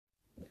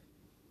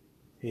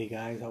Hey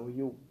guys, how are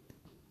you?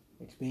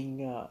 It's being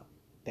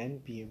 10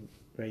 p.m.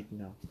 right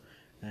now,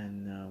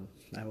 and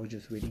I was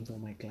just waiting for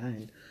my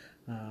client.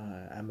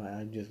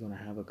 I'm just gonna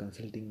have a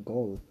consulting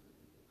call,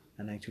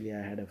 and actually,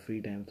 I had a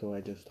free time, so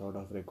I just thought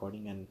of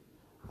recording an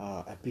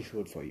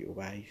episode for you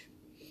guys.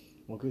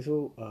 Okay,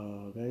 so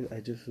guys,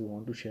 I just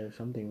want to share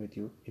something with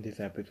you in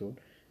this episode.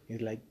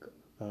 It's like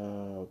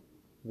uh,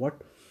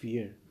 what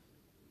fear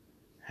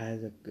has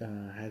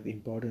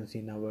importance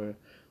in our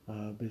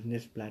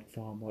business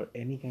platform or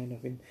any kind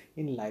of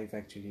in life.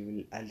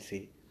 Actually, I'll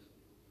say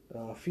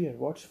fear.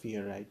 What's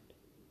fear, right?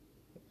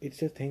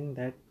 It's a thing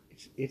that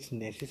it's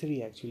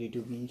necessary actually to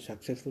be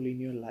successful in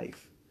your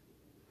life.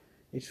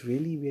 It's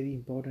really very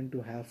important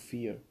to have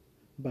fear,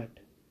 but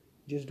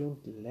just don't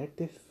let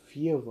this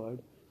fear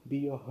word be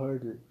your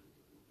hurdle.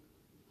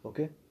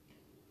 Okay,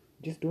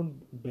 just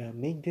don't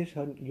make this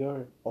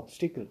your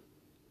obstacle.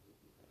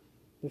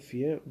 The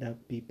fear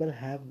that people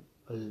have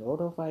a lot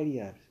of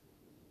ideas.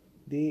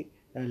 They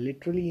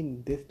literally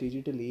in this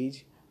digital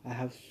age, I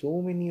have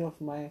so many of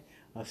my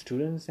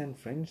students and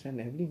friends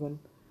and everyone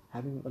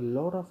having a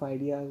lot of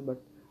ideas,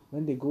 but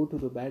when they go to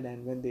the bed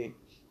and when they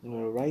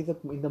rise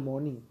up in the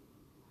morning,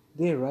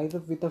 they rise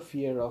up with a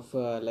fear of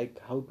like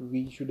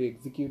we should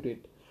execute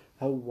it,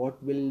 how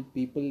what will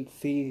people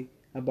say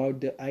about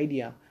the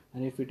idea,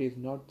 and if it is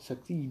not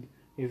succeed,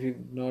 if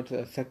it not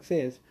a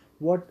success,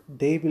 what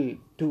they will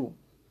do,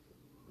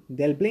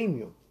 they'll blame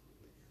you.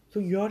 So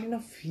you're in a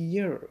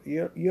fear.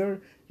 You're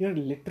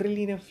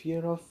literally in a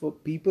fear of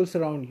people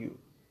around you.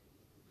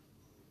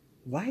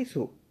 Why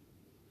so?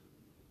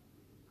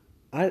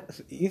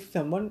 Is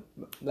someone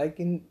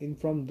like in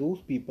from those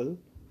people?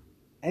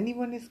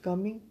 Anyone is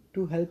coming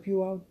to help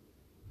you out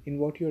in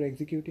what you're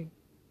executing?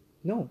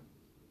 No.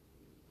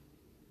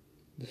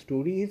 The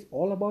story is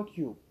all about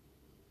you.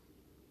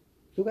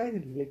 So guys,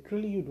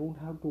 literally you don't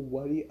have to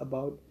worry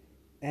about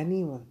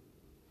anyone.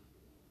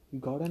 You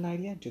got an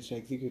idea, just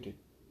execute it.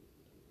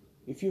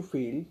 If you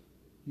fail,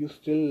 you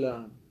still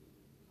learn.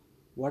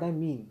 What I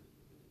mean,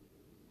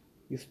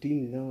 you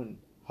still learn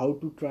how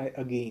to try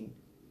again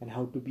and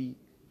how to be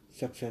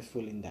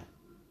successful in that.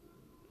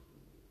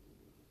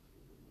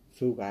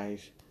 So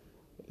guys,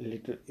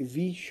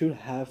 we should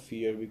have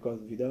fear,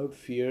 because without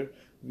fear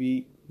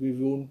we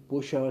won't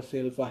push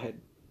ourselves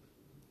ahead.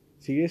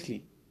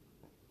 Seriously,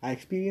 I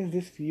experience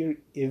this fear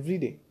every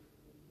day.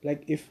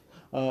 Like if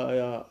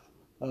I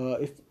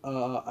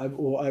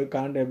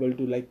can't able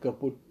to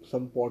put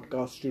some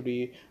podcast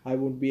today, I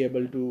won't be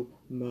able to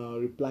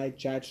reply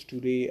chats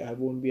today, I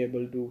won't be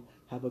able to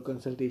have a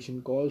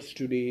consultation calls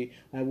today,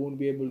 I won't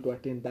be able to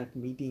attend that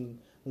meeting.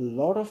 A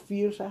lot of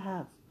fears I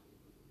have,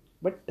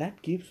 but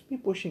that keeps me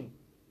pushing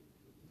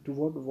to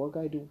what work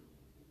I do.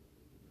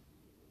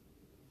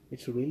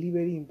 It's really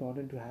very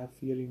important to have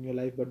fear in your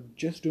life, but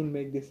just don't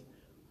make this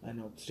an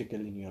obstacle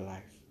in your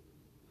life.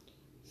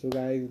 So,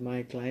 guys,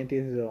 my client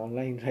is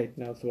online right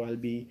now, so I'll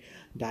be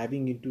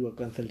diving into a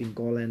consulting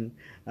call, and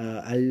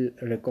I'll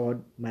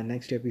record my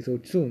next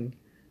episode soon.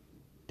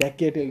 Take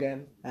care till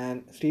then,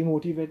 and stay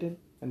motivated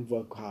and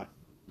work hard.